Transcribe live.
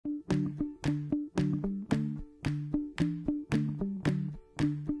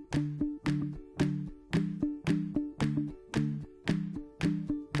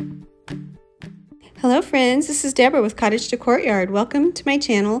Hello friends, this is Deborah with Cottage to Courtyard. Welcome to my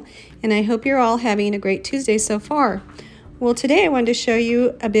channel, and I hope you're all having a great Tuesday so far. Well, today I wanted to show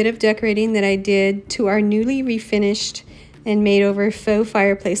you a bit of decorating that I did to our newly refinished and made over faux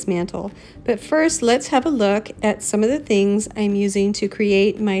fireplace mantle. But first, let's have a look at some of the things I'm using to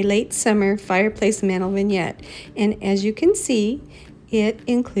create my late summer fireplace mantle vignette. And as you can see, it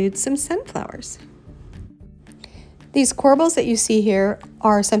includes some sunflowers. These corbels that you see here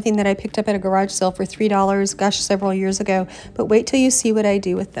are something that I picked up at a garage sale for $3, gosh, several years ago, but wait till you see what I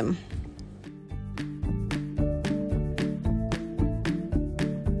do with them.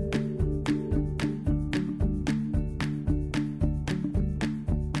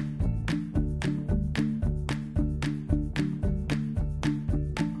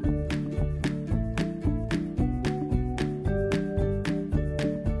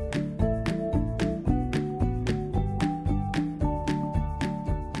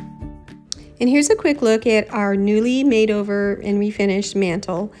 And here's a quick look at our newly made over and refinished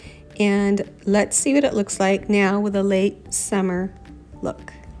mantle. And let's see what it looks like now with a late summer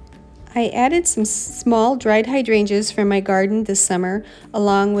look. I added some small dried hydrangeas from my garden this summer,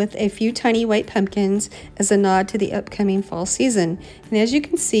 along with a few tiny white pumpkins as a nod to the upcoming fall season. And as you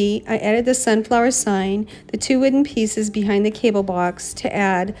can see, I added the sunflower sign, the two wooden pieces behind the cable box to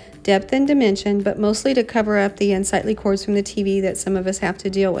add depth and dimension, but mostly to cover up the unsightly cords from the TV that some of us have to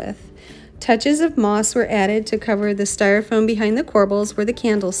deal with. Touches of moss were added to cover the styrofoam behind the corbels where the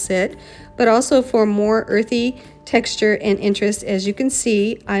candles sit, but also for more earthy texture and interest. As you can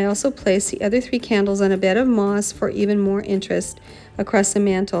see, I also placed the other three candles on a bed of moss for even more interest across the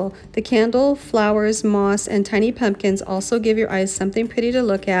mantle. The candle, flowers, moss, and tiny pumpkins also give your eyes something pretty to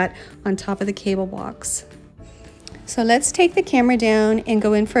look at on top of the cable box. So let's take the camera down and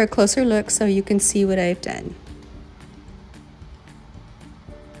go in for a closer look so you can see what I've done.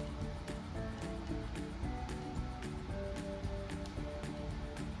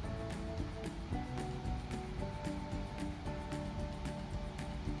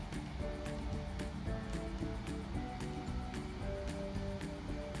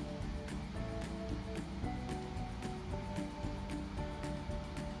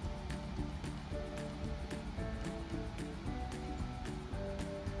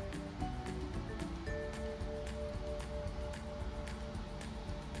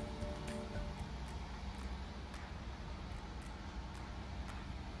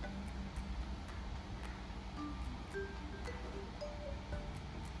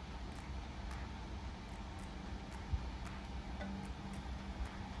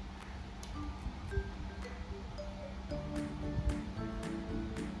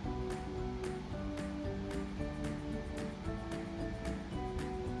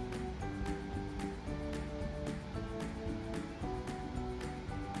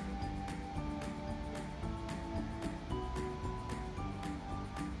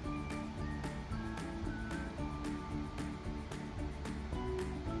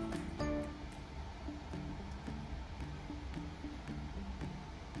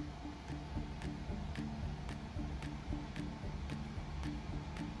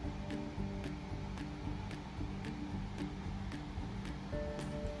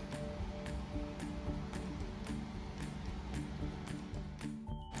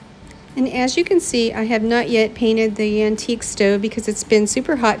 And as you can see, I have not yet painted the antique stove because it's been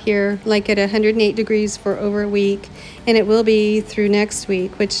super hot here, like at 108 degrees for over a week, and it will be through next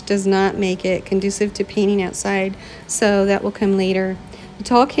week, which does not make it conducive to painting outside, so that will come later. The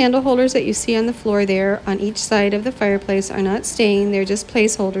tall candle holders that you see on the floor there on each side of the fireplace are not staying, they're just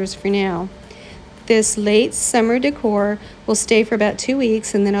placeholders for now. This late summer decor will stay for about 2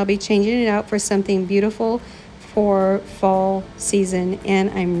 weeks, and then I'll be changing it out for something beautiful for fall season, and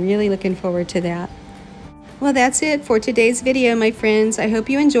I'm really looking forward to that. Well, that's it for today's video, my friends. I hope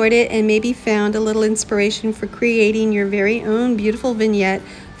you enjoyed it and maybe found a little inspiration for creating your very own beautiful vignette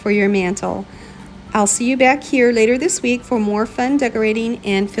for your mantle. I'll see you back here later this week for more fun decorating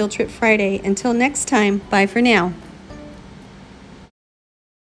and Field Trip Friday. Until next time, bye for now.